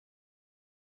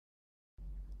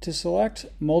To select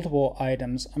multiple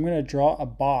items, I'm going to draw a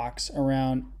box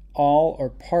around all or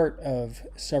part of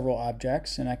several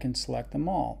objects, and I can select them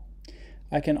all.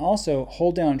 I can also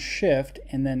hold down Shift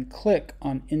and then click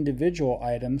on individual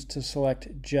items to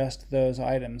select just those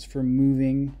items for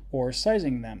moving or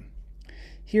sizing them.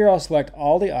 Here I'll select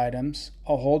all the items,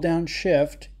 I'll hold down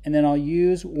Shift, and then I'll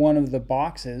use one of the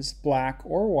boxes, black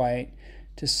or white,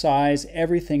 to size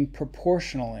everything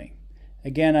proportionally.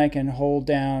 Again, I can hold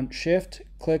down Shift,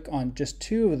 click on just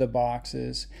two of the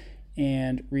boxes,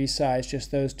 and resize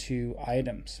just those two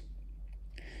items.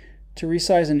 To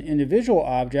resize an individual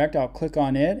object, I'll click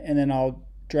on it and then I'll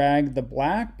drag the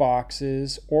black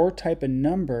boxes or type a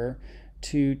number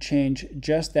to change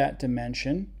just that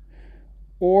dimension.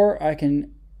 Or I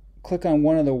can click on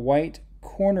one of the white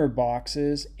corner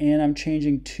boxes and I'm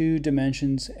changing two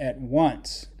dimensions at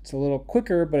once. It's a little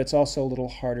quicker, but it's also a little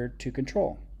harder to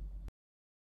control.